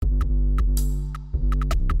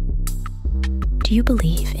Do you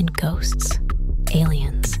believe in ghosts,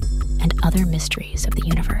 aliens, and other mysteries of the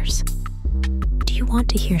universe? Do you want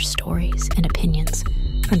to hear stories and opinions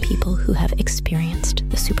from people who have experienced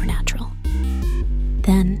the supernatural?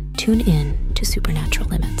 Then tune in to Supernatural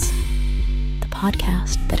Limits, the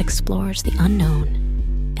podcast that explores the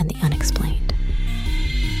unknown and the unexplained.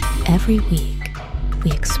 Every week,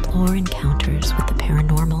 we explore encounters with the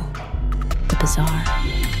paranormal, the bizarre,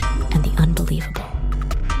 and the unbelievable.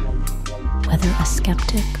 Whether a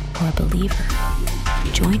skeptic or a believer,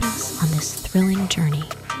 join us on this thrilling journey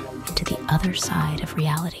into the other side of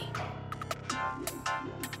reality.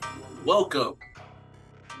 Welcome,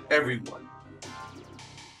 everyone,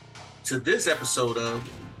 to this episode of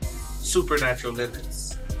Supernatural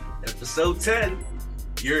Limits. Episode 10,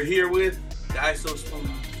 you're here with Guy So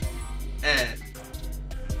Smooth and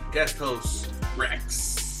guest host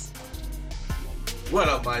Rex. What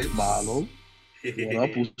up, Mike? Malo. What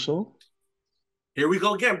up, Uso? Here we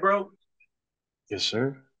go again, bro. Yes,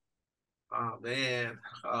 sir. Oh, man.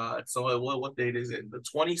 So what date is it? The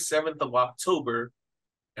 27th of October,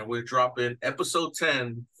 and we're dropping episode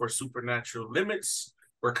 10 for Supernatural Limits.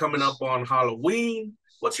 We're coming up on Halloween.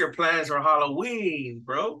 What's your plans for Halloween,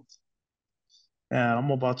 bro? And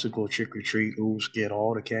I'm about to go trick or treat, get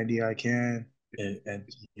all the candy I can, and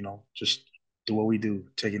just do what we do,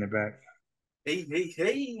 taking it back. Hey,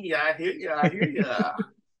 I hear ya.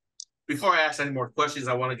 Before I ask any more questions,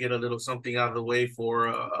 I want to get a little something out of the way for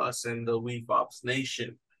us in the WeFops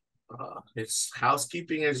Nation. It's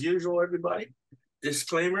housekeeping as usual, everybody.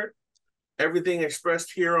 Disclaimer, everything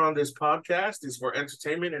expressed here on this podcast is for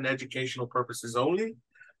entertainment and educational purposes only.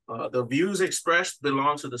 The views expressed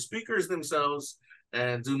belong to the speakers themselves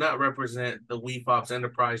and do not represent the WeFops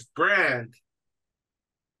Enterprise brand.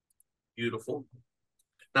 Beautiful.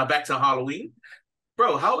 Now back to Halloween.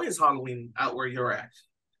 Bro, how is Halloween out where you're at?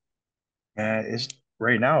 And it's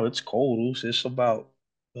right now it's cold. It's about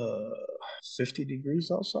 50 degrees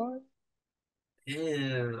outside.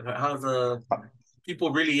 Yeah, how's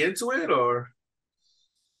people really into it, or?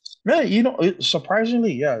 Man,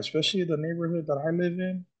 surprisingly, yeah, especially the neighborhood that I live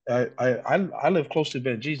in. I live close to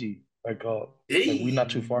Ben Jeezy. Like we're not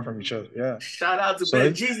too far from each other. Yeah. Shout out to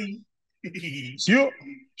Ben Jeezy. Yeah.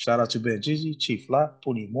 Shout out to Ben Jeezy, Chief Lot,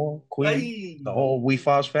 Pony Moore, Queen, the whole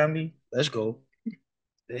WeFops family. Let's go.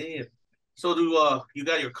 Damn. So you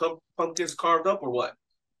got your pumpkins carved up or what?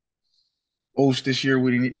 This year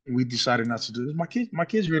we decided not to do this. My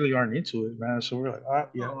kids really aren't into it, man. So we're like,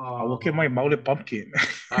 I will get my molded pumpkin.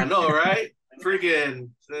 I know, right? Freaking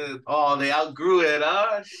they outgrew it,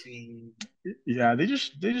 huh? Yeah, they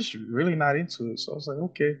just really not into it. So I was like,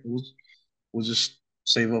 okay, we'll just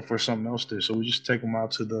save up for something else there. So we just take them out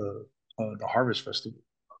to the Harvest Festival.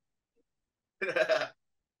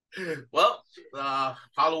 Well,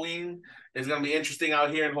 Halloween is gonna be interesting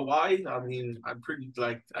out here in Hawaii. I mean,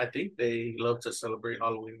 I think they love to celebrate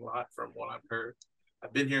Halloween a lot from what I've heard.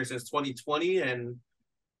 I've been here since 2020, and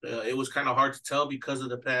it was kind of hard to tell because of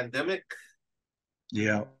the pandemic.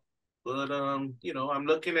 Yeah. But I'm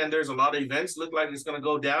looking, and there's a lot of events. Look like it's gonna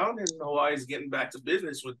go down, and Hawaii's getting back to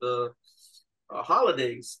business with the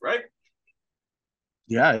holidays, right?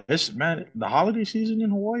 Yeah, the holiday season in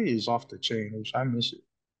Hawaii is off the chain, which I miss it.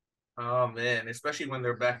 Oh man, especially when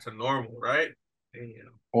they're back to normal, right?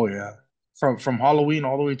 Oh yeah, from Halloween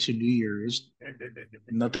all the way to New Year's,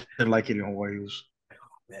 nothing like it in Hawaii. Oh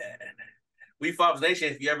man, WeFops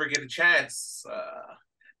Nation, if you ever get a chance,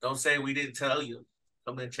 don't say we didn't tell you.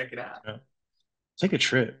 Come and check it out. Yeah. Take a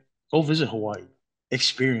trip. Go visit Hawaii.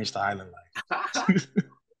 Experience the island life.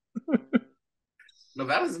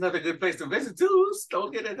 Nevada's another good place to visit too.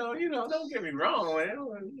 Don't get me wrong, man.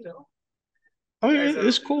 Oh yeah,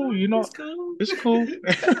 it's cool. It's cool. It's cool.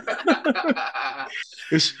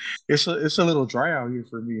 it's a little dry out here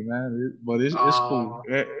for me, man. But it's cool.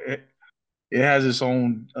 It has its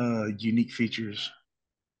own unique features.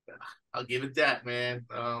 I'll give it that, man.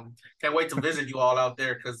 Can't wait to visit you all out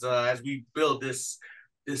there because as we build this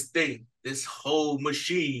thing, this whole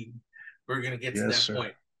machine, we're gonna get to that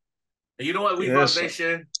point. And you know what, WeFops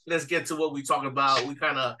Nation? Let's get to what we talking about. We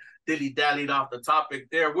kind of dilly-dallied off the topic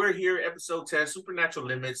there. We're here, episode 10, Supernatural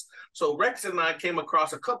Limits. So Rex and I came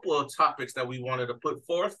across a couple of topics that we wanted to put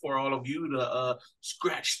forth for all of you to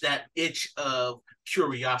scratch that itch of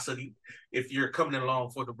curiosity if you're coming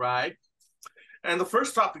along for the ride. And the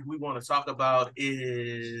first topic we want to talk about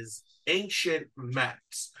is ancient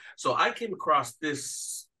maps. So I came across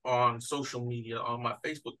this on social media, on my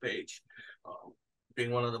Facebook page,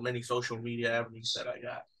 being one of the many social media avenues that I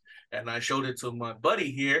got. And I showed it to my buddy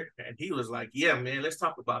here, and he was like, yeah, man, let's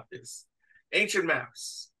talk about this. Ancient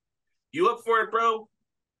maps. You up for it, bro?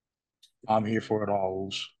 I'm here for it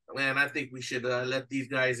all. Man, I think we should let these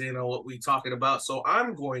guys in on what we're talking about. So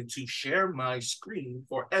I'm going to share my screen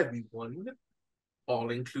for everyone,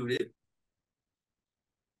 all included.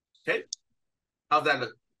 Okay. How's that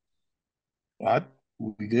look? What?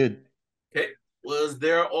 We good. Okay. Was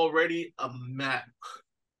there already a map?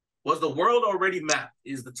 Was the world already mapped?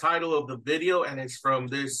 Is the title of the video, and it's from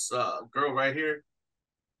this girl right here,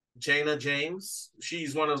 Jana James.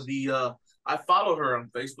 She's one of the I follow her on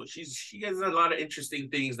Facebook. She has a lot of interesting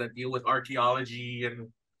things that deal with archaeology and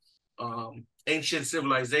ancient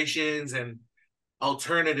civilizations and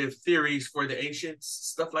alternative theories for the ancients,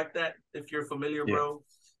 stuff like that. If you're familiar, bro.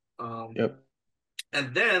 Yep.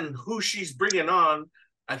 And then who she's bringing on,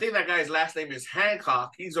 I think that guy's last name is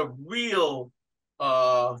Hancock. He's a real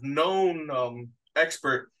known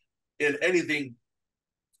expert in anything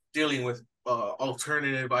dealing with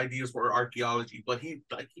alternative ideas for archaeology, but he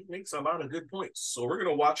makes a lot of good points. So we're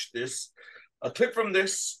gonna watch a clip from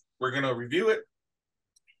this. We're gonna review it,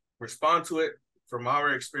 respond to it from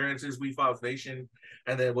our experiences, We Files Nation,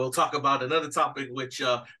 and then we'll talk about another topic which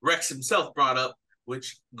Rex himself brought up,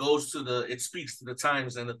 which goes to it speaks to the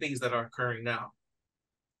times and the things that are occurring now.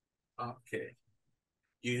 Okay,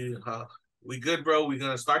 we good, bro? We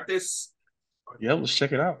gonna start this? Yeah, let's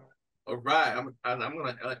check it out. All right, I'm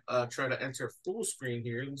gonna try to enter full screen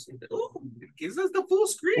here. Let me see. Oh, it gives us the full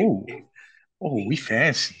screen. Oh, we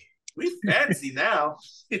fancy. We fancy now.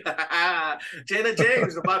 Jana James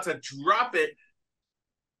is about to drop it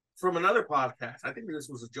from another podcast. I think this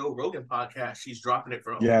was a Joe Rogan podcast. She's dropping it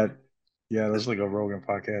from. Yeah, that's like a Rogan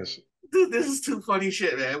podcast. Dude, this is too funny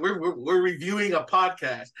shit, man. We're reviewing a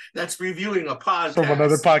podcast that's reviewing a podcast from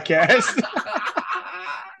another podcast.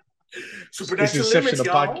 Supernatural Limits,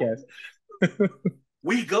 y'all. Podcast.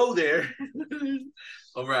 We go there.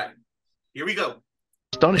 All right, here we go.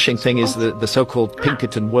 Astonishing thing is the so-called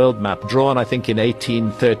Pinkerton world map, drawn I think in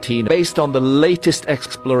 1813, based on the latest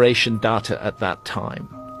exploration data at that time,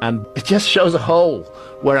 and it just shows a hole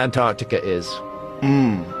where Antarctica is.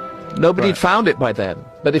 Nobody had found it by then.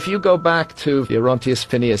 But if you go back to the Orontius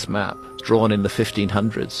Phineas map, drawn in the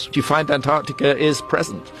 1500s, you find Antarctica is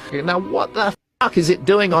present. Now, what the fuck is it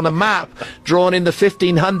doing on a map drawn in the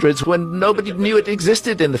 1500s when nobody knew it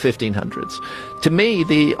existed in the 1500s? To me,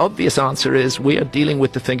 the obvious answer is we are dealing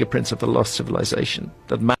with the fingerprints of the lost civilization.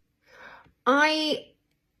 I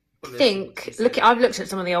think, I've looked at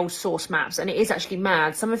some of the old source maps, and it is actually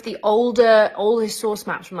mad. Some of the oldest source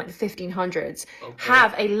maps from like the 1500s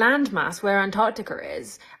have a landmass where Antarctica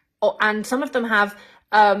is, and some of them have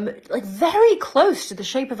like very close to the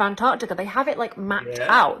shape of Antarctica. They have it like mapped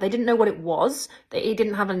out. They didn't know what it was. It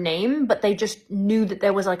didn't have a name, but they just knew that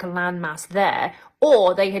there was like a landmass there,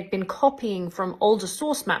 or they had been copying from older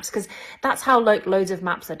source maps, because that's how like loads of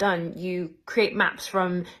maps are done. You create maps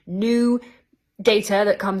from new data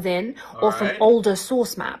that comes in, or from older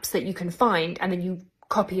source maps that you can find, and then you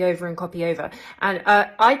copy over and copy over. And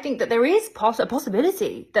I think that there is a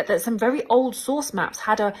possibility that some very old source maps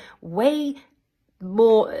had a way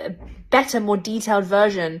better, more detailed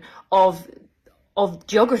version of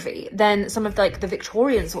geography than some of like the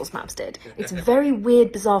Victorian source maps did. It's a very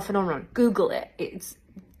weird, bizarre phenomenon. Google it.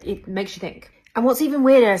 It makes you think. And what's even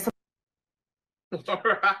weirder is all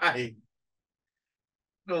right.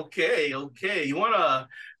 Okay.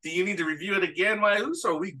 Do you need to review it again, Myus,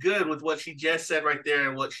 or are we good with what she just said right there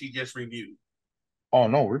and what she just reviewed? Oh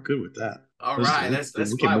no, we're good with that. All right, let's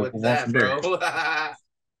fly with that, bro.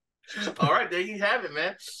 All right, there you have it,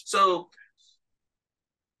 man. So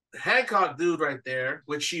Hancock dude right there,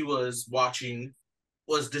 which she was watching,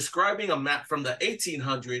 was describing a map from the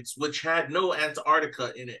 1800s, which had no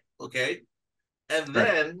Antarctica in it, okay? And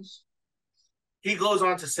then he goes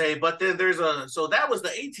on to say, but then so that was the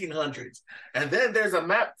 1800s. And then there's a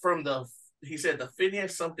map from he said the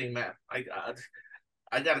Phineas something map.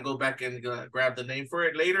 I got to go back and grab the name for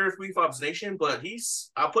it later if we Fobs Nation, but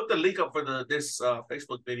I'll put the link up for this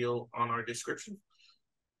Facebook video on our description.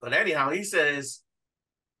 But anyhow, he says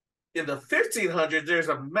in the 1500s, there's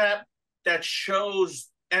a map that shows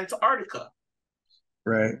Antarctica.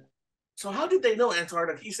 Right. So how did they know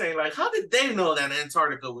Antarctica? He's saying, like, how did they know that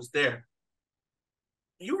Antarctica was there?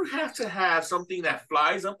 You have to have something that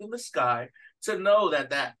flies up in the sky to know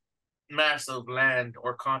that massive land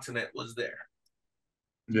or continent was there.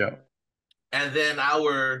 Yeah. And then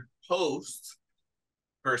our host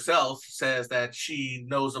herself says that she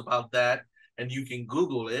knows about that, and you can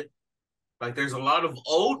Google it. Like, there's a lot of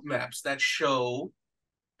old maps that show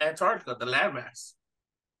Antarctica, the landmass.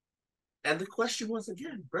 And the question was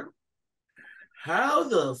again, bro, how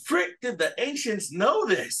the frick did the ancients know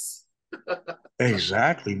this?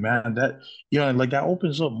 Exactly, man. That like that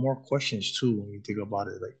opens up more questions too when you think about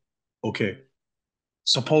it. Like, okay,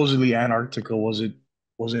 supposedly Antarctica wasn't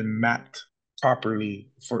mapped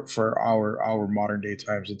properly for our modern day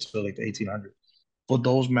times until like the 1800s. But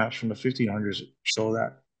those maps from the 1500s show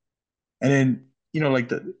that. And then,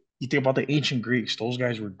 like you think about the ancient Greeks, those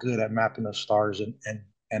guys were good at mapping the stars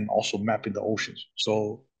and also mapping the oceans.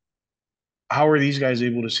 So how are these guys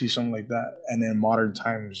able to see something like that? And then modern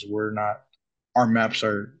times, our maps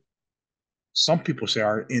are, some people say,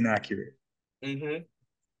 are inaccurate, Mm-hmm.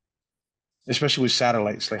 especially with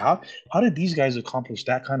satellites. Like how did these guys accomplish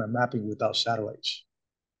that kind of mapping without satellites?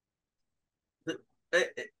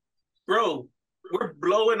 Bro, we're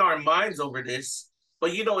blowing our minds over this,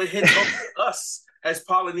 but it hits home to us as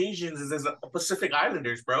Polynesians, as Pacific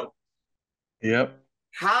Islanders, bro. Yep.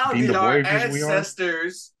 How Being did the our voyagers we are.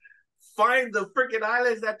 ancestors find the freaking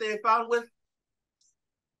islands that they found with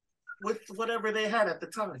whatever they had at the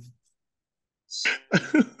time?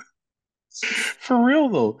 For real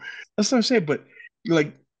though. That's what I'm saying. But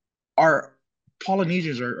like our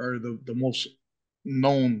Polynesians are the most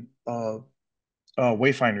known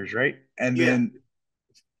wayfinders, right? And Yeah, then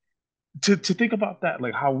to think about that,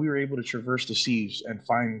 like how we were able to traverse the seas and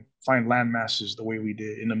find land masses the way we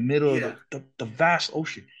did in the middle of yeah. the vast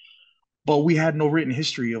ocean, but we had no written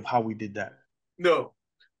history of how we did that. No.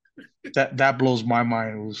 That blows my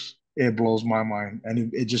mind. It blows my mind,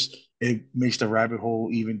 and it makes the rabbit hole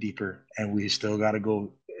even deeper, and we still got to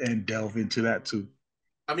go and delve into that too.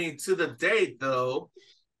 I mean, to the date though,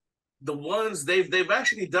 the ones they've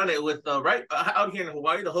actually done it with right out here in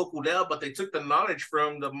Hawaii, the Hokudel, but they took the knowledge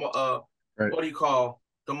from the Right. what do you call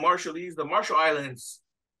the Marshallese, the Marshall Islands.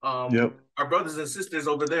 Yep. Our brothers and sisters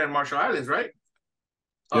over there in Marshall Islands, right?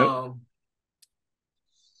 Yep.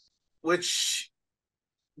 Which,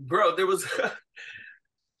 bro, there was.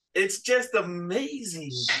 It's just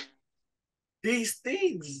amazing these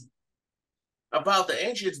things about the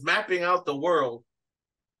ancients mapping out the world,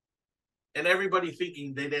 and everybody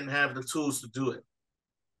thinking they didn't have the tools to do it.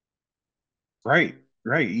 Right.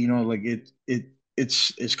 Right. Like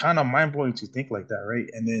it's kind of mind blowing to think like that, right?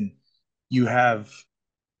 And then you have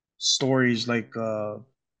stories like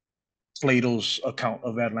Plato's account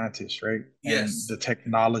of Atlantis, right? And Yes. the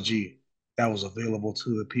technology that was available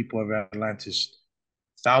to the people of Atlantis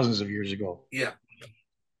thousands of years ago. Yeah.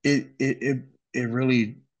 It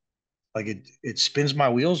really, like, it spins my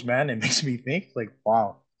wheels, man. It makes me think like,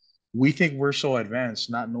 wow, we think we're so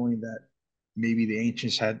advanced, not knowing that maybe the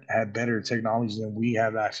ancients had better technology than we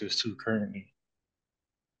have access to currently.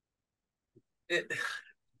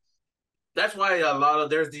 That's why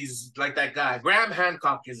there's these, like that guy Graham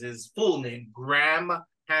Hancock is his full name, Graham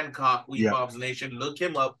Hancock. We Yeah. Bob's Nation. Look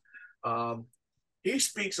him up. He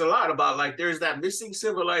speaks a lot about, like, there's that missing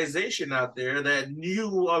civilization out there that knew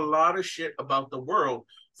a lot of shit about the world,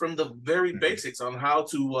 from the very basics on how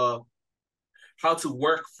to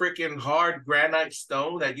work freaking hard granite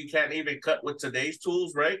stone that you can't even cut with today's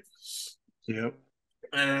tools, right? Yep.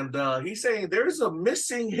 And he's saying there's a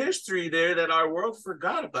missing history there that our world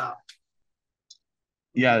forgot about.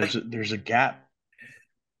 Yeah, there's a gap.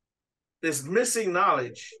 This missing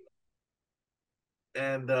knowledge.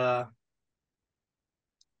 And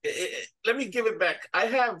let me give it back. I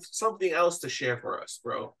have something else to share for us,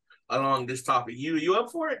 bro, along this topic. You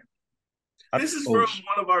up for it? This is from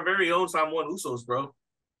one of our very own Samoan Usos, bro.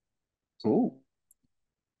 Cool.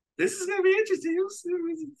 This is gonna be interesting.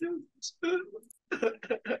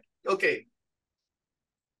 Okay.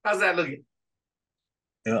 How's that looking?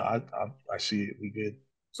 Yeah, I see it. We good.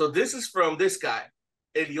 So this is from this guy,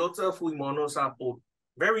 Eliota Fuimono Sampo.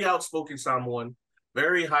 Very outspoken Samoan,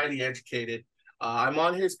 very highly educated. I'm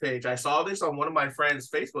on his page. I saw this on one of my friends'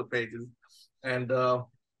 Facebook pages, and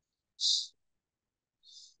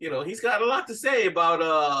he's got a lot to say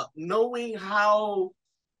about knowing how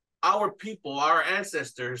our people, our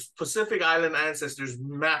ancestors, Pacific Island ancestors,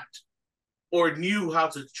 mapped or knew how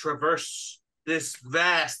to traverse this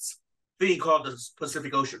vast thing called the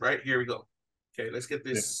Pacific Ocean. Right, here we go. Okay, let's get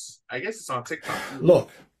this. Yeah. I guess it's on TikTok. Look,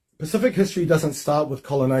 Pacific history doesn't start with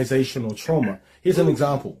colonization or trauma. Here's an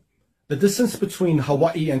example. The distance between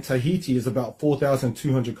Hawaii and Tahiti is about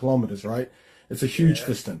 4,200 kilometers, right? It's a huge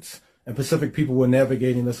distance. And Pacific people were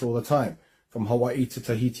navigating this all the time, from Hawaii to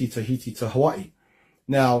Tahiti, Tahiti to Hawaii.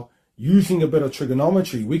 Now, using a bit of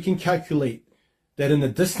trigonometry, we can calculate that in the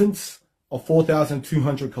distance of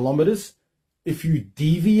 4,200 kilometers, if you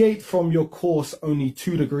deviate from your course only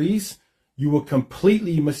 2 degrees, you will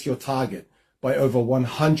completely miss your target by over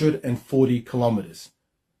 140 kilometers.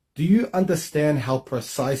 Do you understand how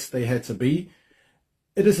precise they had to be?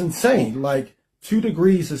 It is insane. Like, 2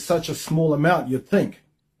 degrees is such a small amount, you'd think.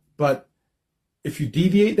 But if you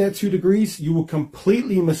deviate that 2 degrees, you will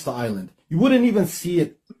completely miss the island. You wouldn't even see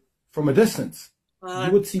it from a distance.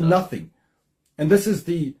 You would see nothing. And this is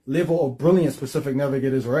the level of brilliance Pacific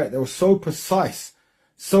navigators are at. They were so precise,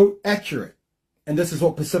 so accurate. And this is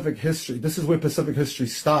what Pacific history, this is where Pacific history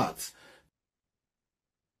starts.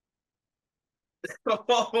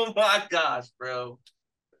 Oh my gosh, bro.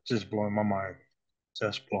 Just blowing my mind.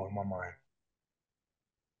 Just blowing my mind.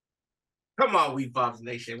 Come on, We Bobs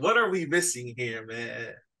Nation. What are we missing here,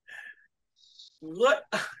 man? What?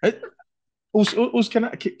 Can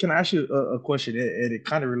I ask you a question? It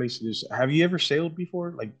kind of relates to this. Have you ever sailed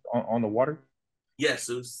before, like on the water? Yes,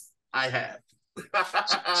 Us, I have.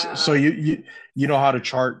 So you know how to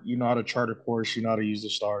chart, you know how to chart a course, you know how to use the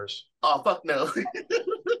stars. Oh fuck no.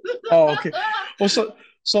 Oh, okay. Well,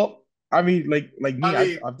 so I mean, like I me,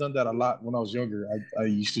 mean, I've done that a lot when I was younger. I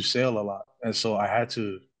used to sail a lot, and so I had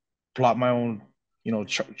to plot my own,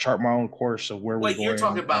 chart my own course of where we're wait, you're going,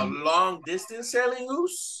 talking about and long distance sailing,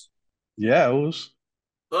 Us? yeah, it was.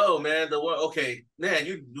 Oh man, the one. Okay, man,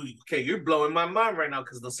 you're blowing my mind right now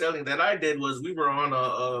because the sailing that I did was we were on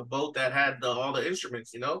a boat that had all the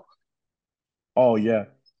instruments, you know. Oh yeah.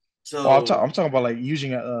 Oh, So I'm talking about like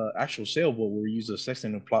using a actual sailboat where we use a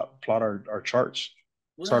sextant to plot our charts,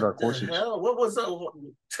 chart what our the courses. hell? What was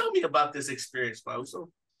tell me about this experience, Fausto.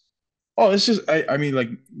 Oh, it's just I mean like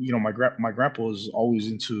my grandpa was always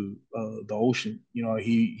into the ocean.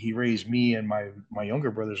 He raised me and my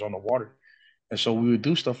younger brothers on the water, and so we would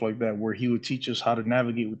do stuff like that where he would teach us how to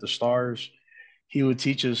navigate with the stars. He would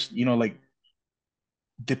teach us, like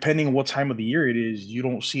depending on what time of the year it is, you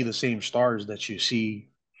don't see the same stars that you see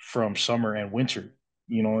from summer and winter,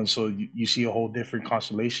 and so you see a whole different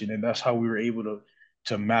constellation, and that's how we were able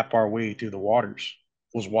to map our way through the waters,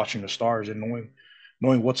 was watching the stars and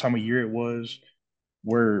knowing what time of year it was,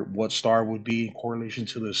 where what star would be in correlation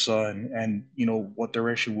to the sun, and what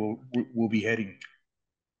direction we'll be heading.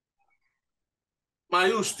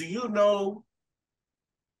 Mayus, do you know?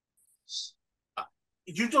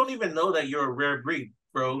 You don't even know that you're a rare breed,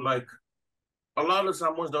 bro. Like a lot of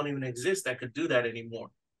someones don't even exist that could do that anymore.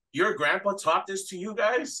 Your grandpa taught this to you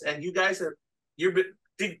guys, and you guys have you're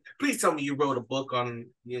please tell me you wrote a book on,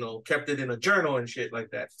 kept it in a journal and shit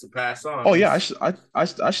like that to pass on. Oh yeah,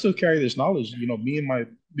 I still carry this knowledge.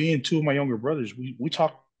 Me and two of my younger brothers, we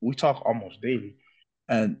talk almost daily,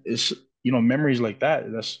 and it's memories like that.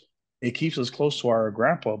 It keeps us close to our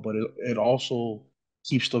grandpa, but it also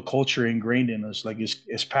keeps the culture ingrained in us. Like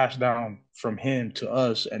it's passed down from him to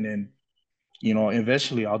us, and then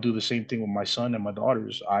eventually I'll do the same thing with my son and my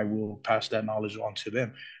daughters. I will pass that knowledge on to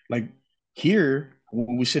them. Like here,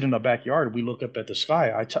 when we sit in the backyard, we look up at the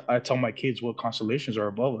sky. I tell my kids what constellations are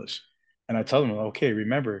above us. And I tell them, okay,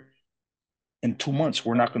 remember, in 2 months,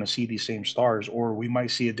 we're not going to see these same stars, or we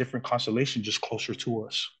might see a different constellation just closer to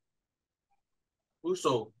us.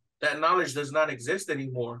 Uso, that knowledge does not exist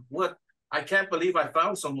anymore. What? I can't believe I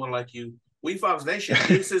found someone like you. We Fox Nation,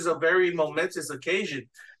 this is a very momentous occasion.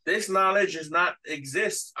 This knowledge does not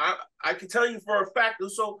exist. I can tell you for a fact,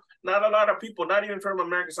 Uso, not a lot of people, not even from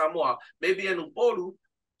American Samoa, maybe in Upolu,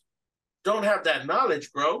 don't have that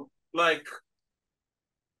knowledge, bro. Like,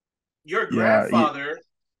 your Yeah, grandfather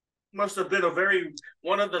must have been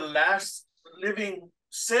one of the last living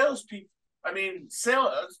salespeople. I mean,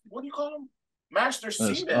 what do you call them? Master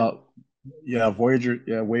seaman. yeah, Voyager,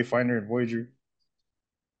 yeah, Wayfinder and Voyager.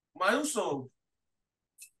 Mauso,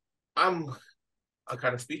 I'm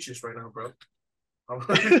kind of speechless right now, bro. I'm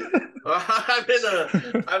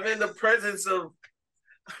in the presence of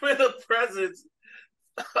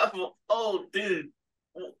oh dude.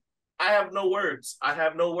 I have no words. I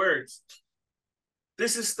have no words.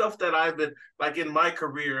 This is stuff that I've been like in my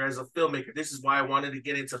career as a filmmaker. This is why I wanted to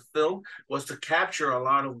get into film, was to capture a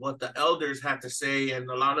lot of what the elders had to say and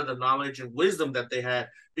a lot of the knowledge and wisdom that they had,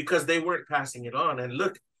 because they weren't passing it on. And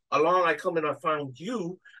look, along I come and I found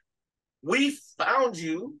you. We found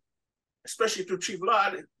you, especially through Chief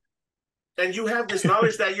Lod, and you have this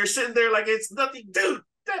knowledge that you're sitting there like it's nothing, dude.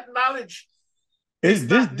 That knowledge is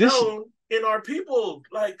not This known in our people.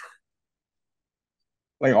 like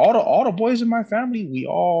all the boys in my family, we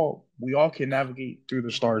all can navigate through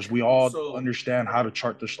the stars. We all So understand how to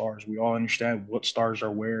chart the stars. We all understand what stars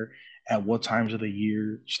are where at what times of the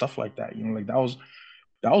year, stuff like that. Like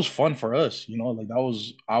that was fun for us. Like that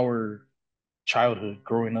was our childhood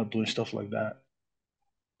growing up doing stuff like that.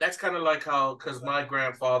 that's kind of like how, because my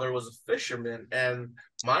grandfather was a fisherman, and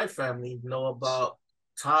my family know about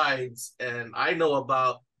tides, and I know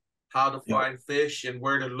about how to Yep. find fish and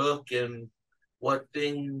where to look and what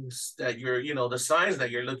things that the signs that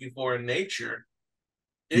you're looking for in nature.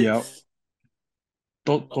 Yeah. It's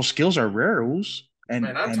Those skills are rare, Oos. Man,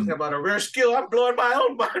 I'm talking And about a rare skill. I'm blowing my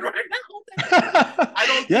own mind right now. I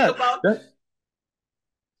don't think yeah, about, that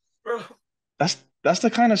bro. that's the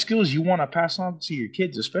kind of skills you want to pass on to your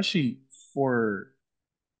kids, especially for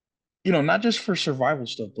not just for survival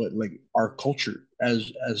stuff, but like our culture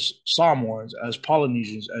as Samoans, as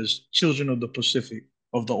Polynesians, as children of the Pacific,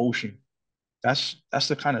 of the ocean. That's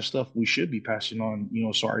the kind of stuff we should be passing on,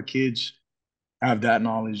 so our kids have that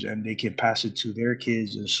knowledge and they can pass it to their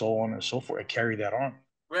kids and so on and so forth and carry that on.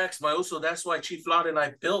 Rex, my Uso, that's why Chief Loud and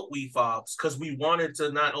I built WeFobs, because we wanted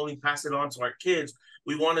to not only pass it on to our kids,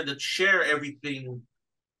 we wanted to share everything.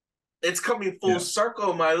 It's coming full Yeah.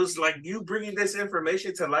 circle, Miles. Like you bringing this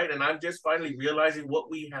information to light, and I'm just finally realizing what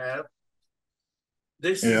we have.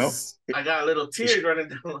 This Yeah. is, I got a little It's, tears running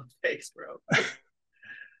down my face, bro.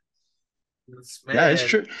 yeah, it's Man,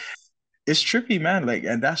 true. It's trippy, man. Like,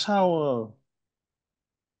 and that's how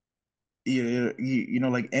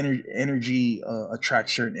like energy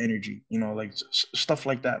attracts certain energy, like stuff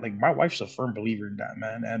like that. Like my wife's a firm believer in that,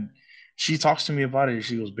 man, and she talks to me about it.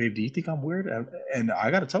 She goes, "Babe, do you think I'm weird?" And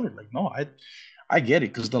I gotta tell her, like, no, I get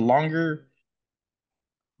it, because the longer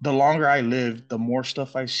I live, the more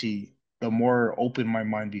stuff I see, the more open my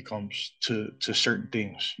mind becomes to certain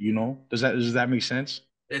things. Does that make sense?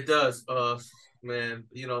 it does. Man,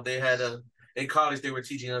 they had in college they were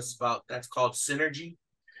teaching us about that's called synergy,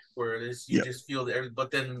 where it is you Yeah, just feel that.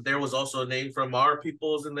 But then there was also a name from our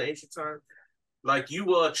peoples in the ancient time. Like you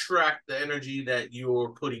will attract the energy that you're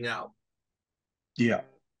putting out, yeah.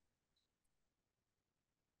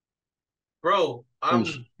 bro.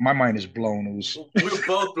 My mind is blown. It was. We're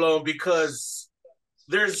both blown because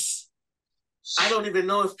there's I don't even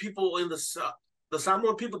know if people in the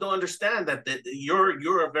Samoan people don't understand that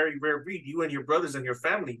you're a very rare breed. You and your brothers and your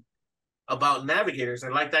family about navigators,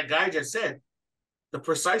 and like that guy just said, the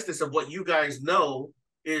preciseness of what you guys know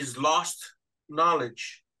is lost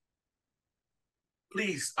knowledge.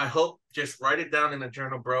 Please, I hope just write it down in a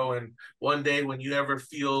journal, bro. And one day when you ever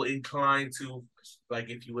feel inclined to, like,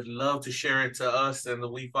 if you would love to share it to us and the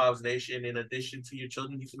We Fives Nation, in addition to your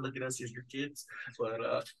children, you can look at us as your kids. But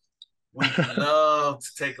we'd love to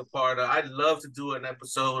take a part. I'd love to do an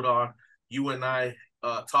episode on you and I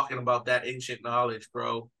talking about that ancient knowledge,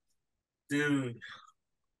 bro. Dude.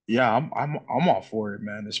 Yeah, I'm all for it,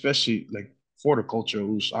 man. Especially like for the culture,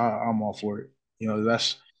 I'm all for it.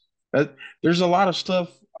 That. There's a lot of stuff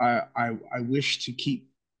I wish to keep,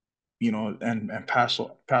 and pass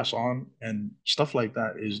on, and stuff like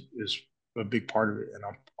that is a big part of it, and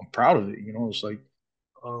I'm proud of it. It's like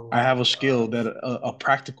Oh I my have a skill gosh. that a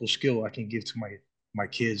practical skill I can give to my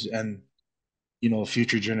kids and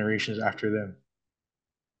future generations after them.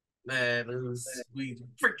 Man,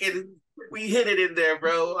 we hit it in there,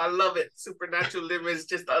 bro. I love it. Supernatural limits,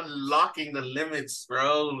 just unlocking the limits,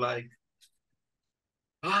 bro. Like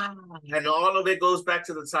and all of it goes back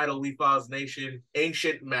to the title We Files Nation,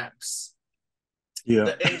 Ancient Maps. Yeah.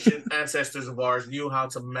 The ancient ancestors of ours knew how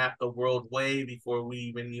to map the world way before we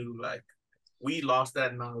even knew, like, we lost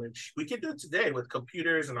that knowledge. We can do it today with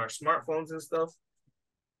computers and our smartphones and stuff.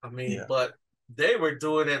 I mean, Yeah. but they were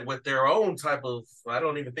doing it with their own type of, I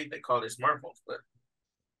don't even think they call it smartphones, but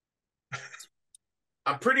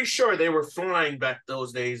I'm pretty sure they were flying back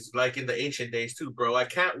those days, like in the ancient days too, bro. I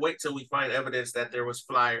can't wait till we find evidence that there was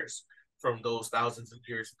flyers from those thousands of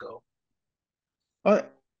years ago.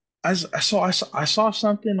 But I saw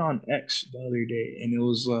something on X the other day, and it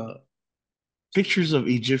was pictures of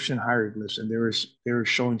Egyptian hieroglyphs, and they were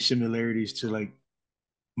showing similarities to like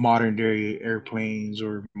modern day airplanes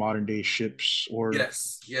or modern day ships, or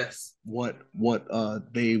Yes, yes. what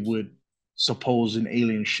they would suppose an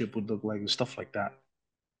alien ship would look like and stuff like that.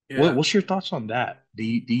 Yeah. What's your thoughts on that? Do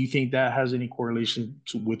you think that has any correlation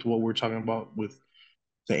with what we're talking about with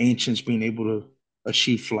the ancients being able to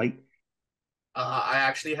achieve flight? I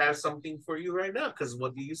actually have something for you right now because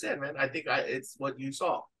what you said, man. I think it's what you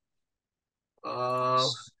saw. Uh,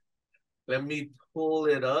 Let me pull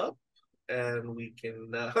it up and we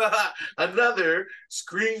can another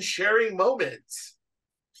screen sharing moment.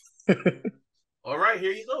 All right,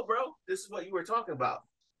 here you go, bro. This is what you were talking about.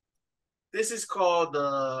 This is called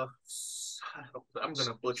the I'm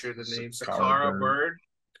gonna butcher the name, Sakara Sakara bird. bird.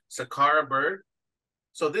 Sakara bird.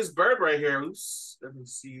 So this bird right here, let me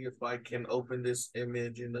see if I can open this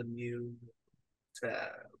image in a new tab.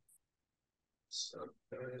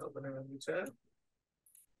 Okay, open in a new tab.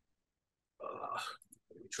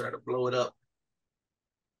 Let me try to blow it up.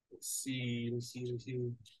 Let's see.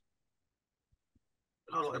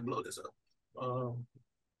 How do I blow this up? Won't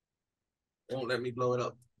let me blow it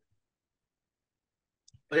up.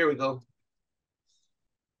 Here we go.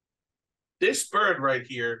 This bird right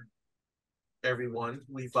here, everyone,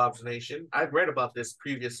 Leafob's Nation, I've read about this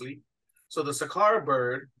previously. So the Saqqara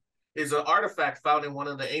bird is an artifact found in one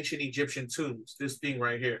of the ancient Egyptian tombs. This thing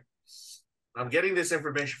right here. I'm getting this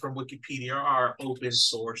information from Wikipedia, our open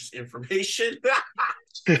source information.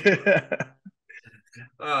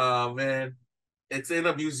 Oh man, it's in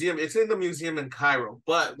a museum. It's in the museum in Cairo.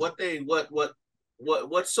 But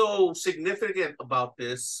what's so significant about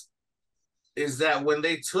this is that when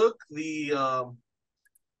they took the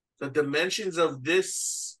dimensions of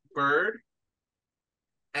this bird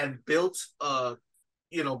and built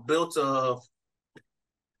built a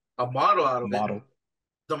model out of it,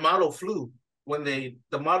 the model flew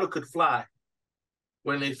the model could fly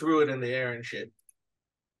when they threw it in the air and shit.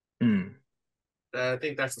 I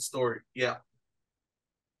think that's the story. Yeah.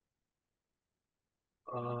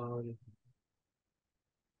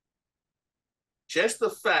 Just the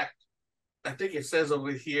fact, I think it says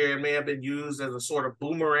over here, it may have been used as a sort of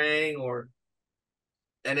boomerang,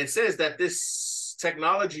 and it says that this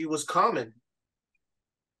technology was common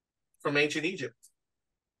from ancient Egypt.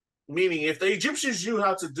 Meaning, if the Egyptians knew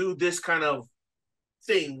how to do this kind of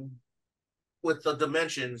thing with the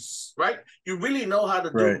dimensions, right? You really know how to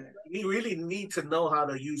do. You really need to know how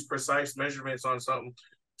to use precise measurements on something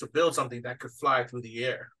to build something that could fly through the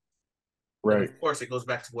air. Right. And of course, it goes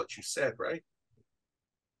back to what you said, right?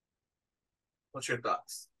 What's your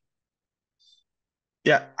thoughts?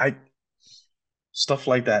 Yeah, stuff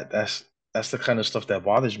like that. That's the kind of stuff that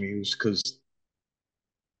bothers me, because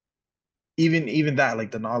even that,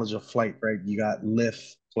 like the knowledge of flight, right? You got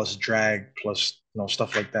lift plus drag plus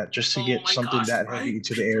stuff like that, just to get something that heavy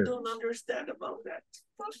into the air. I don't understand about that.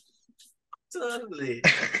 Totally.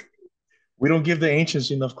 We don't give the ancients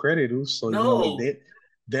enough credit, so like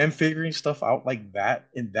them figuring stuff out like that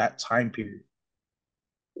in that time period.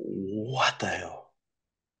 What the hell?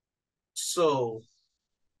 So,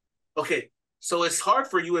 okay, so it's hard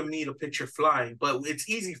for you and me to picture flying, but it's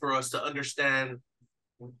easy for us to understand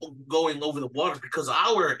going over the water because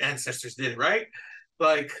our ancestors did it, right?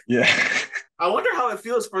 Like, yeah. I wonder how it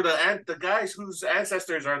feels for the guys whose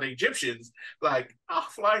ancestors are the Egyptians. Like,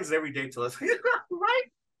 flying's every day to us, right?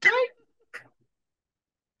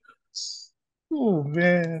 Oh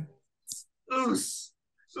man. Oos,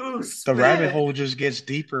 the man. Rabbit hole just gets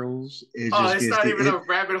deeper. It's not even a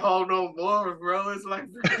rabbit hole no more, bro. It's like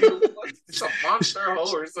it's a monster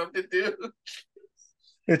hole or something, dude.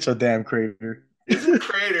 It's a damn crater. It's a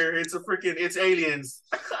crater. It's aliens.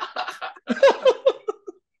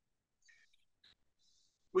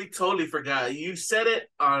 We totally forgot. You said it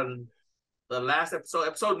on the last episode.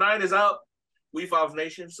 Episode 9 is out. We Five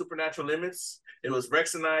Nation, Supernatural Limits. It was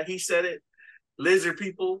Rex and I. He said it. Lizard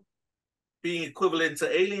people being equivalent to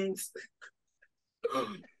aliens.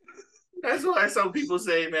 That's why some people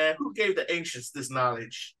say, man, who gave the ancients this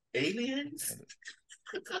knowledge? Aliens?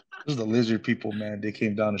 This is the lizard people, man. They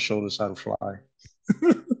came down to show us how to fly.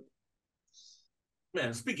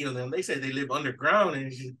 Man, speaking of them, they say they live underground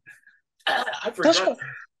and shit. I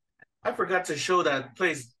forgot to show that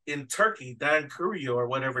place in Turkey, Dan Kurio or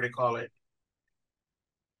whatever they call it.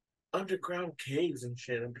 Underground caves and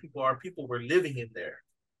shit, and people were living in there.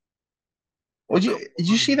 Did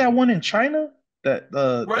you see that one in China that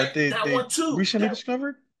they one too recently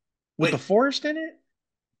discovered with the forest in it?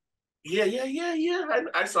 Yeah.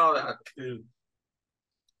 I saw that too.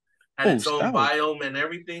 And its own biome and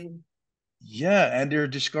everything. Yeah, and they're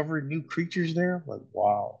discovering new creatures there. Like,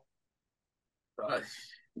 wow. Gosh.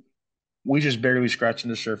 We just barely scratching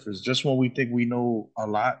the surface. Just when we think we know a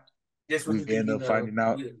lot, we end up finding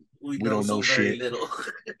out we don't know shit. Little.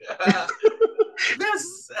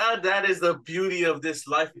 That is the beauty of this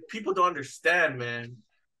life. People don't understand, man.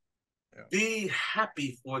 Yeah. Be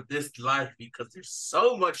happy for this life because there's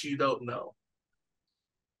so much you don't know.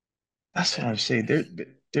 That's what I'm saying.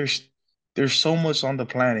 There's so much on the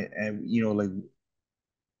planet, and like,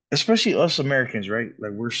 especially us Americans, right?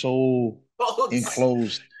 Like, we're so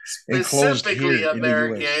enclosed here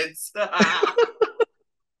Americans. In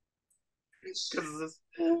the US.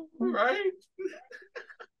 Right?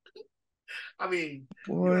 I mean,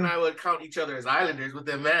 you and I would count each other as islanders, but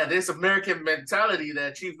then, man, this American mentality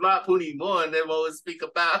that Chief Lapuni Moore and them always speak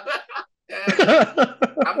about.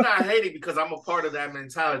 I'm not hating because I'm a part of that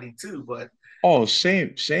mentality too, but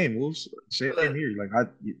same here. Like,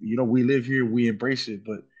 we live here, we embrace it,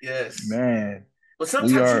 but yes, man, but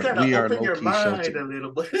sometimes you gotta open your mind a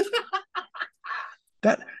little bit.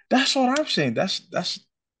 That's what I'm saying. That's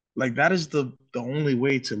like, that is the only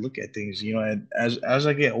way to look at things, and as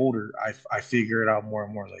I get older, I figure it out more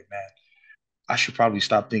and more. Like, man, I should probably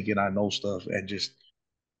stop thinking I know stuff and just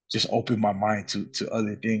just open my mind to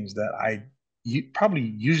other things that probably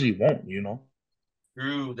usually won't, you know.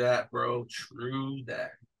 True that, bro. True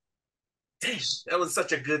that. Damn, that was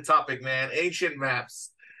such a good topic, man. Ancient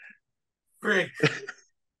maps. Great.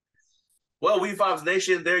 Well, WeFobs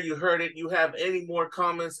Nation, there you heard it. You have any more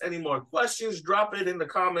comments, any more questions, drop it in the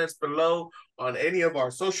comments below on any of our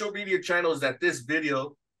social media channels that this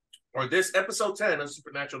video or this episode 10 of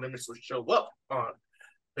Supernatural Limits will show up on.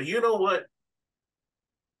 But you know what?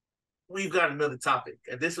 We've got another topic,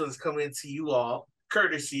 and this one's coming to you all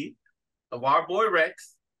courtesy of our boy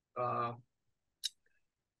Rex.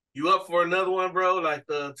 You up for another one, bro? Like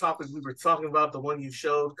the topic we were talking about, the one you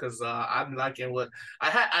showed, because I'm liking what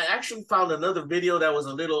I actually found another video that was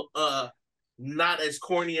a little not as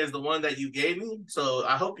corny as the one that you gave me. So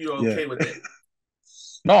I hope you're okay with it.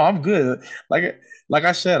 No, I'm good. Like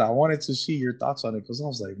I said, I wanted to see your thoughts on it because I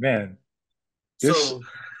was like, man, this. So,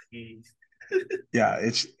 yeah,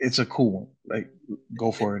 it's a cool one. Like,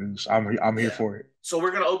 go for it. I'm here for it. So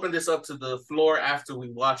we're gonna open this up to the floor after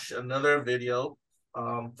we watch another video.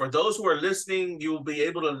 For those who are listening, you will be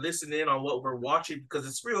able to listen in on what we're watching because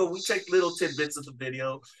it's real. We take little tidbits of the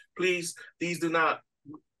video. Please, we do not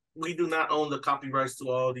own the copyrights to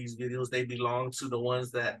all these videos. They belong to the ones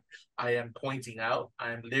that I am pointing out.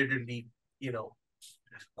 I'm literally,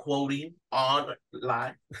 quoting on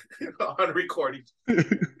live, on recording.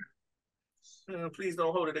 Please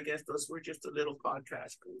don't hold it against us. We're just a little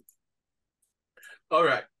podcast group. All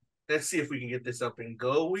right. Let's see if we can get this up and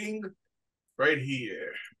going. Right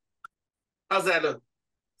here. How's that look?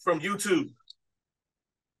 From YouTube.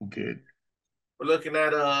 Good. We're looking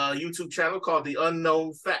at a YouTube channel called The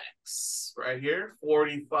Unknown Facts. Right here.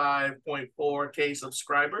 45.4K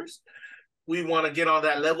subscribers. We want to get on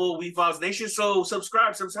that level. WeFobs Nation. So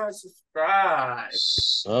subscribe.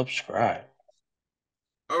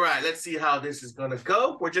 All right. Let's see how this is going to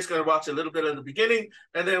go. We're just going to watch a little bit of the beginning,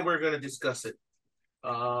 and then we're going to discuss it.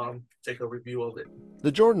 Take a review of it.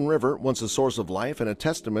 The Jordan River, once a source of life and a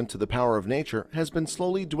testament to the power of nature, has been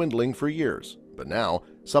slowly dwindling for years. But now,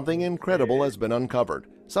 something incredible has been uncovered,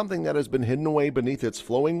 something that has been hidden away beneath its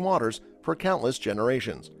flowing waters for countless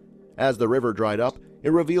generations. As the river dried up, it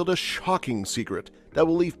revealed a shocking secret that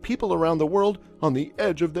will leave people around the world on the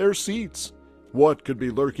edge of their seats. What could be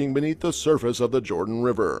lurking beneath the surface of the Jordan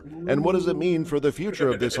River? And what does it mean for the future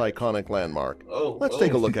of this iconic landmark? Let's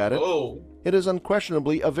take a look at it. It is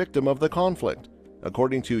unquestionably a victim of the conflict.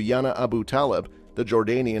 According to Yana Abu Talib, the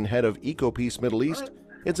Jordanian head of EcoPeace Middle East,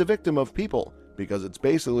 it's a victim of people, because it's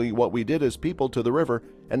basically what we did as people to the river,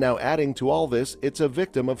 and now adding to all this, it's a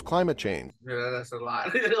victim of climate change. Yeah, that's a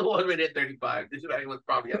lot. 1 minute 35. I would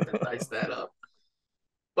probably have to dice that up.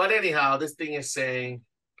 But anyhow, this thing is saying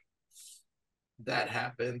that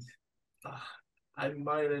happened. I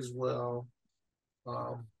might as well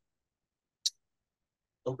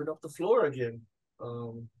open up the floor again.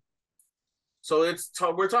 So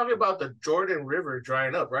we're talking about the Jordan River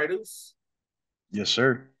drying up, right, Oos? Yes,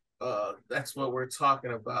 sir. That's what we're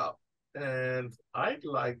talking about. And I'd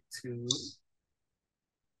like to.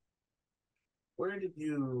 Where did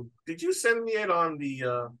you send me it on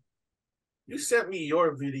the? You sent me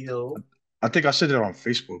your video. I think I sent it on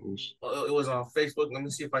Facebook. It was on Facebook. Let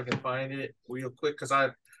me see if I can find it real quick because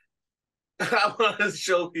I want to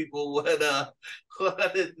show people what the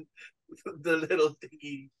little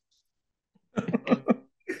thingy.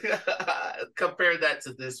 Compare that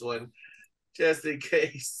to this one, just in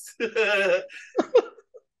case. Because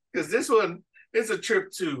this one is a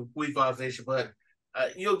trip to WeFobs Nation, but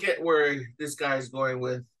you'll get where this guy's going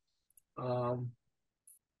with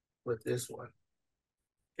this one.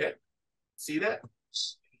 Okay, see that?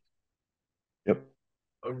 Yep.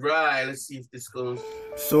 All right, let's see if this goes.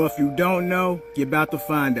 So if you don't know, you're about to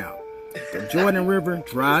find out. The Jordan River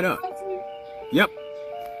dried up. Yep.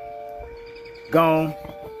 Gone.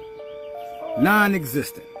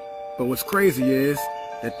 Non-existent. But what's crazy is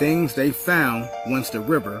the things they found once the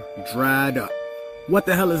river dried up. What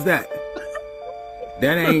the hell is that?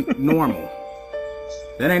 That ain't normal.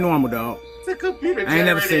 That ain't normal, dog. It's a computer. I ain't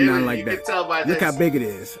never seen nothing like that. Look how big it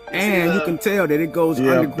is. And you can tell that it goes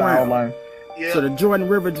underground. Yep. So the Jordan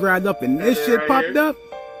River dried up and this shit popped up?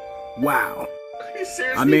 Wow.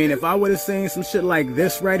 I mean, if I would have seen some shit like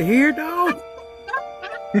this right here, dog,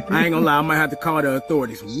 I ain't gonna lie, I might have to call the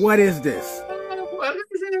authorities. What is this? Well,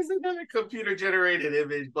 it's another computer-generated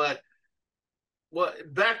image, but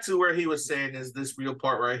back to where he was saying is this real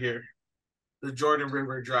part right here. The Jordan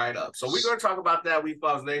River dried up. So we're going to talk about that,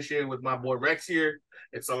 WeFobs Nation, with my boy Rex here.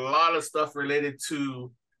 It's a lot of stuff related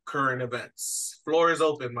to current events. Floor is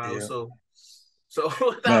open, Miles. Yeah. So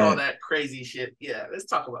without all that crazy shit, yeah, let's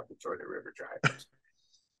talk about the Jordan River drive.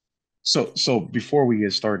 So before we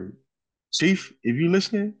get started, Chief, if you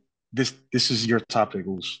listening, this is your topic,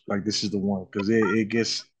 Goose. Like this is the one because it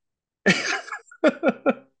gets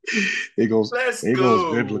it goes Let's it goes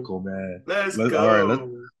go. biblical, man. Let's All right,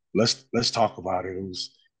 go. let's talk about it,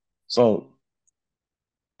 Goose. So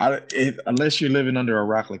unless you're living under a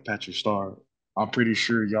rock like Patrick Star, I'm pretty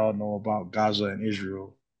sure y'all know about Gaza and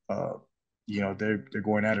Israel. Uh, they're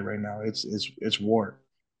going at it right now. It's war.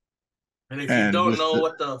 And if you And don't with know the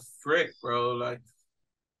what the frick, bro, like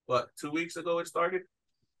what, 2 weeks ago it started?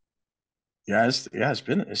 it's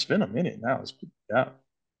been a minute now. Yeah.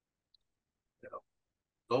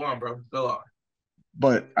 Go on, bro. Go on.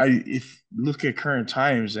 But if look at current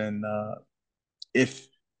times and if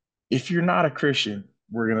you're not a Christian,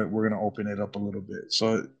 we're gonna open it up a little bit.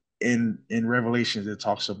 So in Revelations it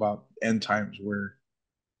talks about end times where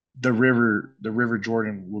the river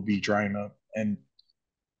Jordan will be drying up and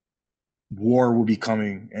war will be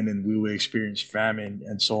coming and then we will experience famine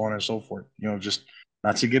and so on and so forth. Just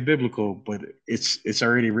not to get biblical, but it's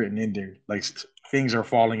already written in there. Like things are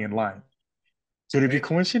falling in line. Could it be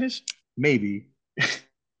coincidence? Maybe.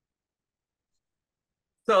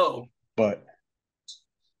 So But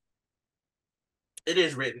it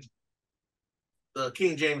is written. The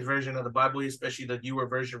King James version of the Bible, especially the newer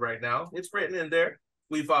version right now, it's written in there.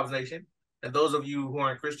 We Fobs Nation. And those of you who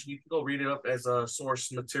aren't Christian, you can go read it up as a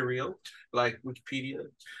source material, like Wikipedia.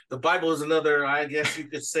 The Bible is another, I guess you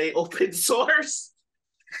could say, open source.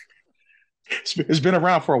 It's been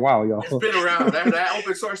around for a while, y'all. It's been around. That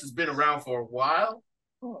open source has been around for a while.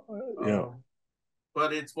 Yeah.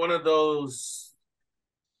 But it's one of those,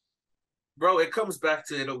 bro, it comes back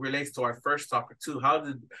to, it relates to our first topic too. How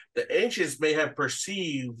did the ancients may have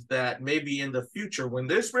perceived that maybe in the future, when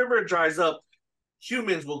this river dries up,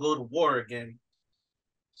 humans will go to war again.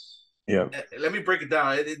 Yeah. Let me break it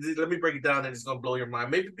down. Let me break it down, and it's gonna blow your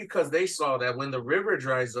mind. Maybe because they saw that when the river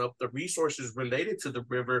dries up, the resources related to the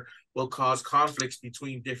river will cause conflicts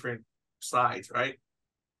between different sides, right?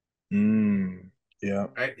 Yeah.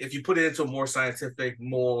 Right. If you put it into a more scientific,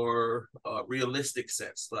 more realistic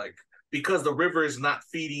sense, like because the river is not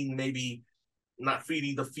feeding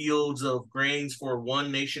the fields of grains for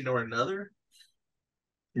one nation or another,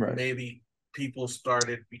 Right. maybe people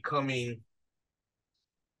started becoming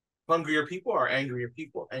hungrier people or angrier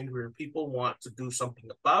people. Angrier people want to do something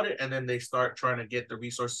about it, and then they start trying to get the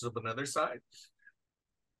resources of another side.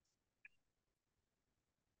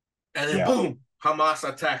 And then boom, Hamas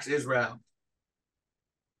attacks Israel.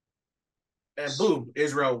 And boom,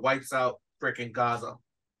 Israel wipes out freaking Gaza.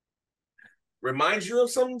 Reminds you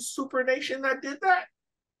of some super nation that did that?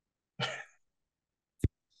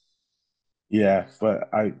 Yeah, but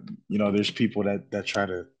there's people that try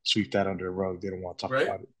to sweep that under the rug. They don't want to talk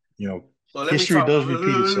about it. Well, history does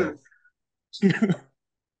repeat itself.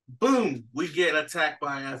 Boom, we get attacked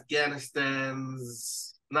by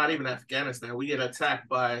not even Afghanistan. We get attacked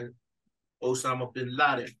by Osama bin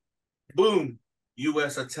Laden. Boom,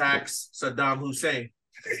 U.S. attacks Saddam Hussein.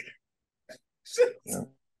 Yeah.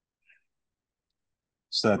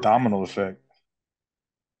 It's that domino effect.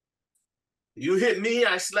 You hit me,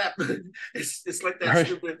 I slap. It's like that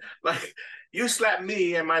stupid, like you slap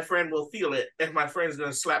me and my friend will feel it, and my friend's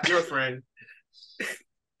gonna slap your friend,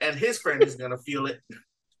 and his friend is gonna feel it,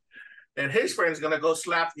 and his friend's gonna go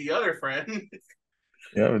slap the other friend.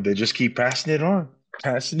 Yeah, they just keep passing it on.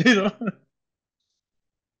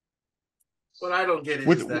 What I don't get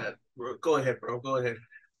is that. Go ahead, bro. Go ahead.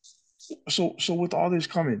 So with all this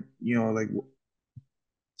coming, like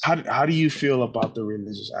how do you feel about the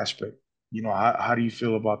religious aspect? How do you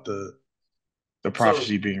feel about the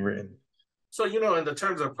prophecy being written? So, in the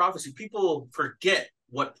terms of prophecy, people forget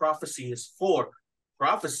what prophecy is for.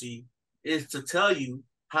 Prophecy is to tell you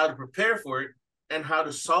how to prepare for it and how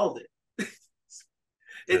to solve it.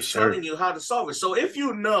 It's telling you how to solve it. So if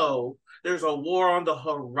you know there's a war on the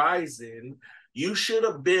horizon, you should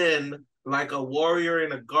have been like a warrior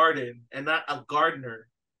in a garden and not a gardener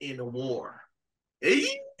in a war.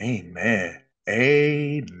 Amen.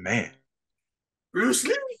 Amen. Bruce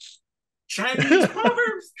Lee, Chinese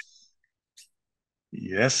proverbs.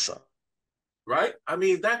 Yes, sir. Right? I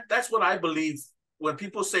mean, that's what I believe when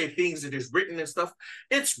people say things that is written and stuff.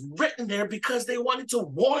 It's written there because they wanted to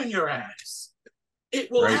warn your ass.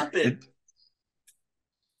 It will happen.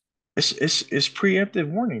 It's preemptive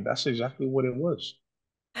warning. That's exactly what it was.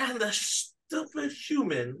 And the stupid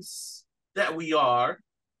humans that we are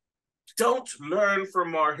don't learn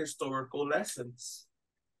from our historical lessons.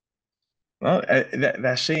 Well,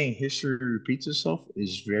 that saying history repeats itself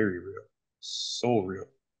is very real. So real.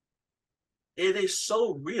 It is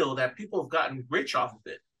so real that people have gotten rich off of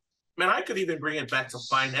it. Man, I could even bring it back to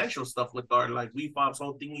financial stuff with our like WeFob's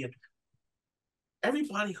whole thingy.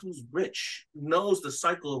 Everybody who's rich knows the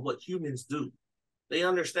cycle of what humans do. They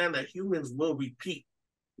understand that humans will repeat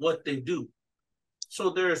what they do.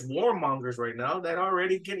 So there's warmongers right now that are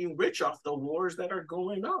already getting rich off the wars that are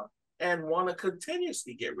going on and want to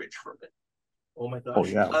continuously get rich from it. Oh my gosh. Oh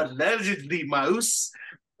yeah. Allegedly, Mouse.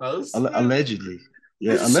 Allegedly.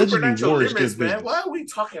 Yeah, this allegedly supernatural war limits, is good man. business. Why are we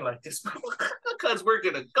talking like this? Because we're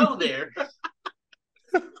gonna go there.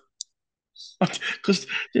 Because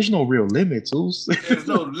there's no real limits. There's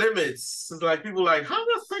no limits. It's like people like, how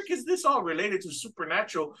the frick is this all related to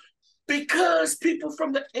supernatural? Because people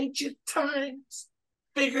from the ancient times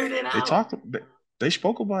figured it out. They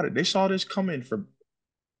spoke about it. They saw this coming from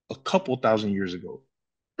a couple thousand years ago.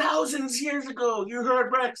 Thousands years ago. You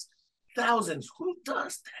heard Rex. Thousands. Who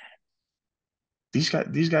does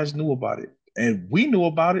that? These guys knew about it. And we knew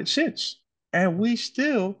about it since. And we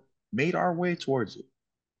still made our way towards it.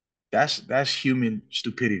 That's human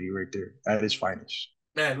stupidity right there at its finest.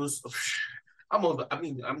 Man, I'm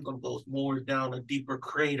gonna go more down a deeper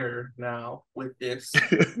crater now with this.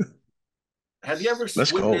 Have you ever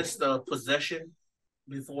witnessed possession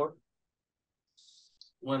before?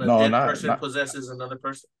 When a dead person possesses another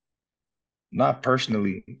person? Not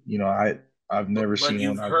personally. You know, I've never seen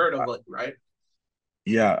one. But you've heard of it, right?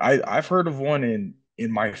 Yeah, I've heard of one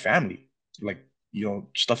in my family, like, you know,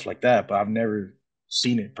 stuff like that, but I've never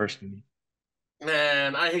seen it personally.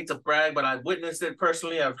 Man, I hate to brag, but I've witnessed it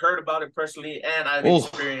personally. I've heard about it personally, and I've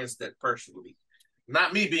experienced it personally.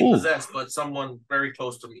 Not me being possessed, but someone very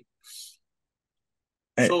close to me.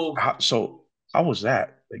 So how was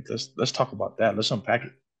that? Like, let's talk about that. Let's unpack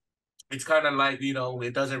it. It's kind of like, you know,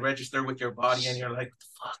 it doesn't register with your body, and you're like, what the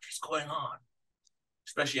fuck is going on?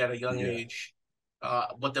 Especially at a young age.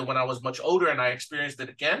 But then when I was much older and I experienced it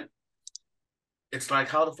again, it's like,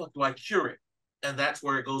 how the fuck do I cure it? And that's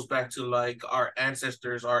where it goes back to like our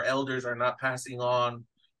ancestors, our elders are not passing on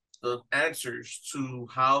the answers to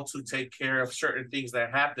how to take care of certain things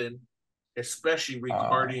that happen, especially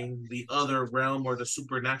regarding the other realm or the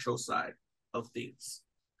supernatural side of things.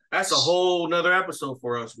 That's a whole nother episode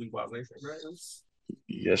for us, WeFob Nation, right?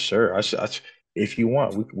 Yes, sir. If you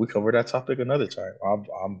want, we cover that topic another time.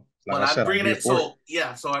 I'm bringing it. So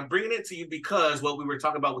I'm bringing it to you because what we were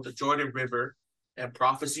talking about with the Jordan River and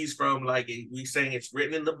prophecies from like we saying it's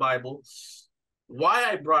written in the Bible. Why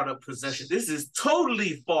I brought up possession, this is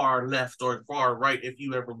totally far left or far right if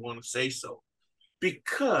you ever want to say so.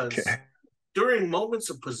 Because during moments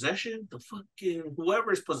of possession, the fucking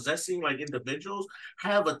whoever is possessing like individuals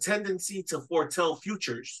have a tendency to foretell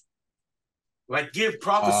futures. Like give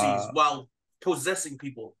prophecies while possessing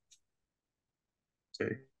people.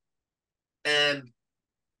 Okay. And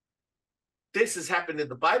this has happened in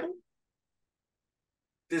the Bible.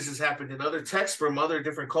 This has happened in other texts from other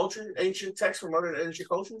different cultures, ancient texts from other ancient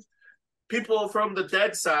cultures. People from the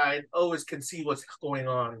dead side always can see what's going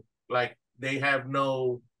on. Like they have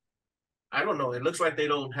no, I don't know. It looks like they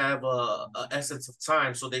don't have a essence of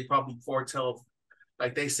time, so they probably foretell.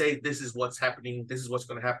 Like they say, this is what's happening. This is what's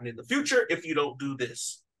going to happen in the future if you don't do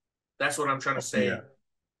this. That's what I'm trying to say. Yeah.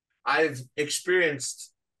 I've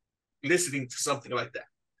experienced listening to something like that.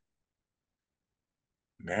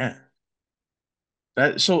 Man.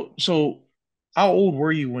 So how old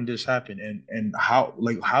were you when this happened, and how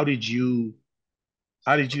did you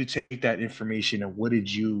take that information, and what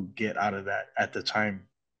did you get out of that at the time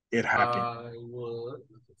it happened? I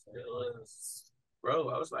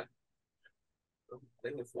was like, I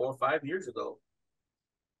think 4 or 5 years ago.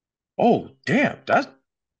 Oh damn, that's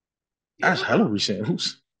hella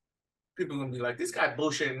recent. People are gonna be like, this guy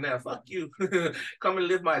bullshitting now. Fuck you. Come and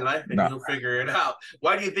live my life and you'll figure it out.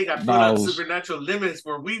 Why do you think I put up supernatural limits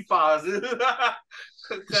for WeFob?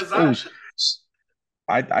 Because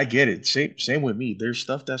I get it. Same with me. There's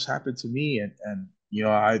stuff that's happened to me, and you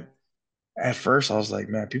know, at first I was like,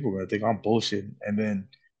 man, people are gonna think I'm bullshitting, and then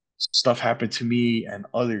stuff happened to me and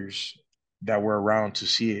others that were around to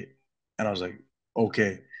see it, and I was like,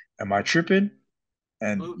 okay, am I tripping?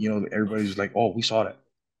 And you know, everybody's like, oh, we saw that.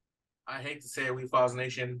 I hate to say it, WeFob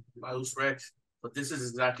Nation, Mouse Rex, but this is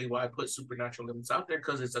exactly why I put supernatural limits out there,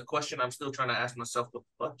 because it's a question I'm still trying to ask myself,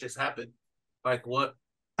 what just happened? Like what?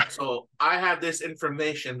 So I have this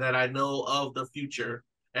information that I know of the future,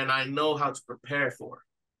 and I know how to prepare for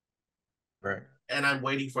it. Right. And I'm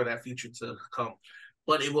waiting for that future to come.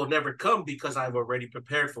 But it will never come because I've already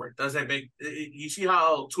prepared for it. Doesn't make you see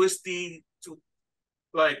how twisty,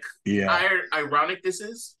 ironic this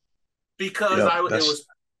is? Because it was.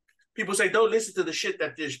 People say, don't listen to the shit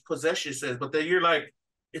that this possession says, but then you're like,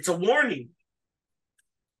 it's a warning.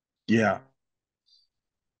 Yeah.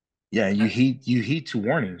 Yeah, you heed to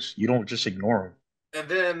warnings. You don't just ignore them. And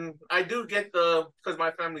then I do get because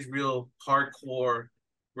my family's real hardcore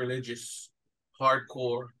religious,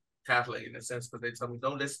 hardcore Catholic in a sense, because they tell me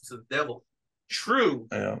don't listen to the devil. True.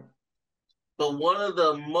 Yeah. But one of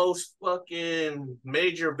the most fucking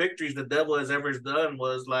major victories the devil has ever done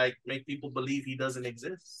was like make people believe he doesn't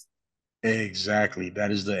exist. Exactly.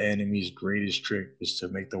 That is the enemy's greatest trick, is to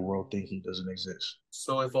make the world think he doesn't exist.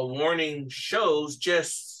 So if a warning shows,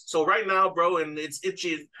 just so right now, bro, and it's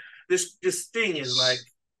itchy. This thing is like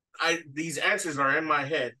these answers are in my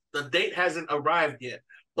head. The date hasn't arrived yet,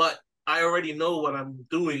 but I already know what I'm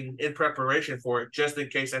doing in preparation for it, just in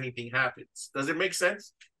case anything happens. Does it make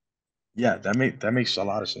sense? Yeah, that makes a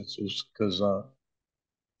lot of sense. Because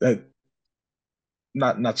that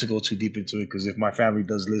not to go too deep into it, because if my family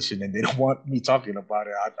does listen and they don't want me talking about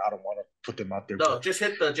it, I don't want to put them out there. No, but just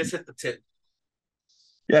hit the tip.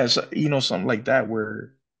 yeah, so, something like that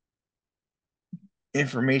where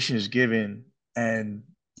information is given and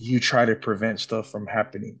you try to prevent stuff from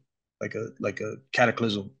happening, like a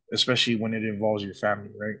cataclysm, especially when it involves your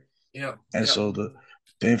family, right? Yeah. And so the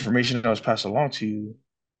information that was passed along to you,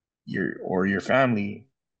 your family,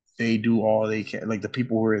 they do all they can. Like the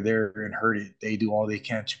people who are there and heard it, they do all they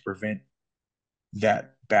can to prevent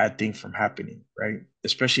that bad thing from happening, right?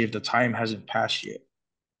 Especially if the time hasn't passed yet.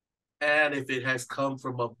 And if it has come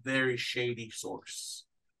from a very shady source,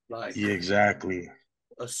 like Yeah, exactly.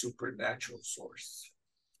 A supernatural source.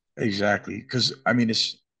 Exactly. Because I mean,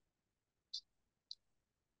 it's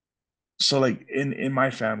so like in my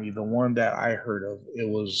family, the one that I heard of, it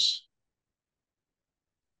was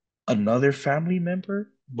another family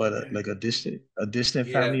member, but like a distant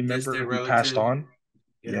family member distant who passed relative. on.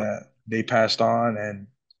 Yeah, they passed on and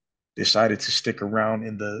decided to stick around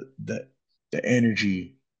in the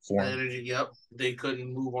energy form. The energy, yep. They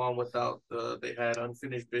couldn't move on without they had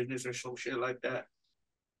unfinished business or some shit like that.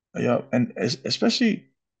 Yeah, and especially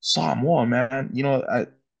Samoa, man.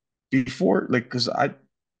 Before, like, because I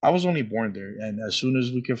was only born there, and as soon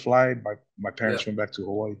as we could fly, my parents went back to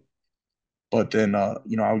Hawaii. But then, I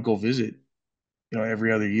would go visit,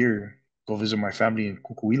 every other year, go visit my family in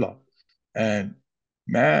Kukuila. And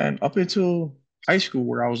man, up until high school,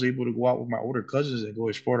 where I was able to go out with my older cousins and go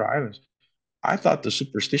explore the islands, I thought the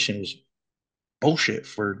superstition was bullshit,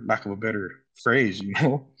 for lack of a better phrase.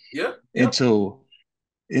 Yeah. Until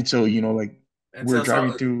like we're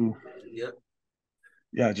driving through. Yep.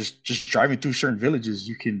 Yeah, just driving through certain villages,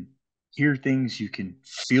 you can hear things, you can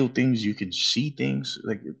feel things, you can see things.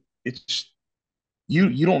 Like it's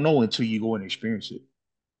you don't know until you go and experience it.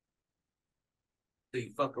 So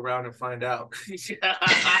you fuck around and find out.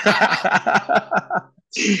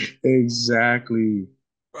 Exactly.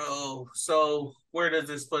 Bro, so where does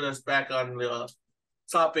this put us back on the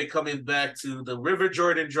topic, coming back to the River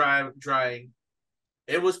Jordan drying?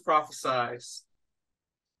 It was prophesied.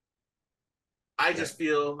 I just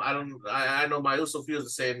feel I know my Uso feels the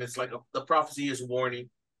same. It's like the prophecy is warning.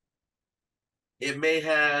 It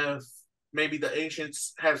maybe the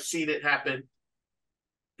ancients have seen it happen.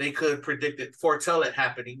 They could predict it, foretell it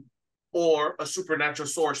happening, or a supernatural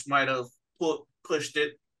source might have pushed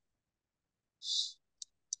it.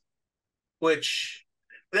 Which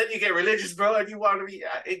then you get religious, bro, and you want to be.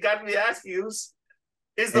 It got me asking you: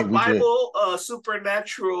 is the Bible a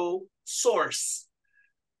supernatural source?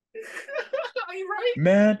 Are you right,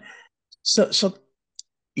 man? So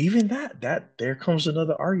even that there comes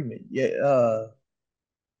another argument. Yeah,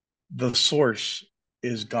 the source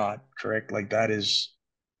is God, correct? Like that is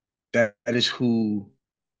who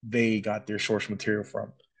they got their source material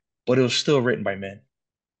from, but it was still written by men.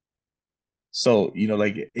 So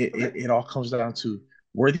like it all comes down to,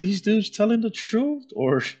 were these dudes telling the truth,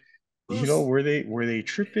 or were they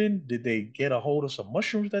tripping? Did they get a hold of some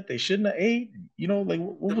mushrooms that they shouldn't have ate? Like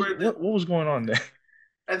what was going on there?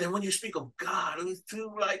 And then when you speak of God, it's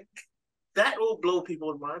too like that will blow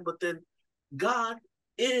people's mind. But then God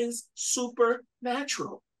is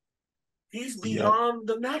supernatural. He's beyond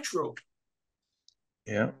the natural.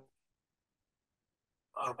 Yeah.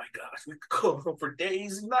 Oh my gosh, we could go on for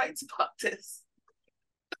days and nights about this.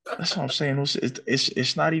 That's what I'm saying.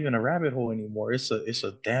 It's not even a rabbit hole anymore. It's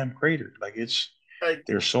a damn crater. Like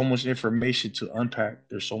there's so much information to unpack.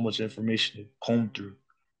 There's so much information to comb through.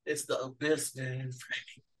 It's the abyss, man.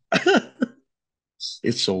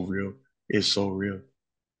 It's so real. It's so real.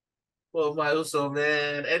 Well, Uso,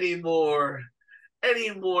 man, any more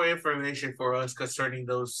information for us concerning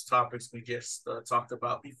those topics we just talked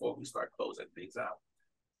about before we start closing things out?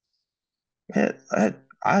 Man,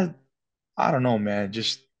 I don't know, man.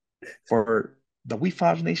 Just for the We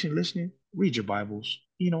Five Nation listening, read your Bibles.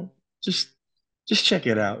 Just check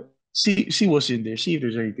it out. see what's in there. See if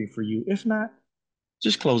there's anything for you. If not,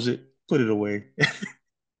 just close it, put it away,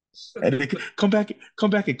 and then come back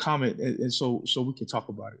and comment, and so we can talk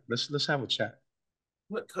about it. Let's have a chat.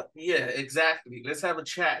 Yeah, exactly. Let's have a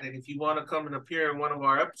chat. And if you want to come and appear in one of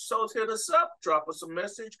our episodes, hit us up, drop us a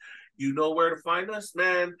message. You know where to find us,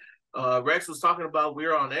 man. Rex was talking about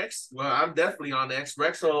we're on X. Well, I'm definitely on X.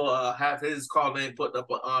 Rex will have his call name put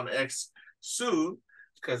up on X soon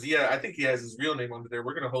because, yeah, I think he has his real name under there.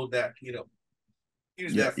 We're going to hold that,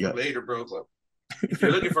 use that for later, bro. But if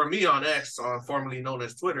you're looking for me on X, formerly known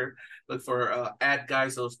as Twitter, look for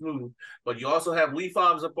 @GuySoSmooth. But you also have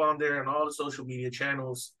WeFobs up on there and all the social media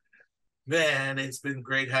channels. Man, it's been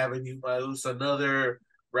great having you, Miles. Another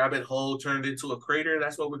rabbit hole turned into a crater.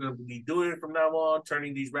 That's what we're going to be doing from now on,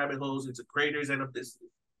 turning these rabbit holes into craters. And if this,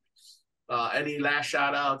 any last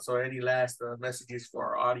shout outs or any last messages for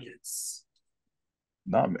our audience?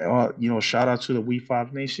 No, shout out to the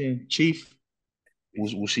We5 Nation, Chief.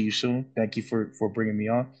 We'll see you soon. Thank you for bringing me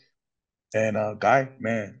on. And Guy,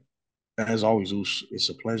 man, as always, it's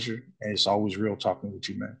a pleasure, and it's always real talking with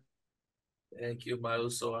you, man. Thank you,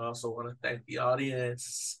 Mauso. I also want to thank the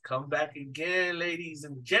audience. Come back again, ladies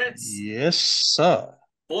and gents. Yes, sir.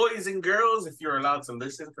 Boys and girls, if you're allowed to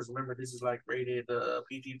listen, because remember, this is like rated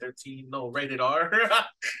PG-13, no, rated R.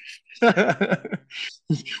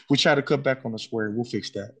 We try to cut back on the swear. We'll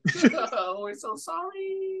fix that. Oh, we're so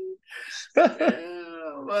sorry.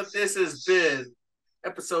 Yeah, but this has been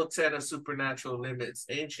episode 10 of Supernatural Limits,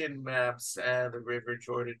 Ancient Maps, and the River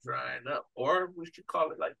Jordan drying up. Or we should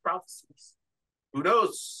call it like Prophecies. Who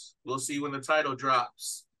knows? We'll see when the title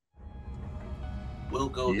drops. We'll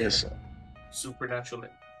go there. Sir. Supernatural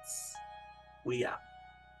Limits. We out.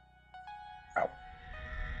 Out.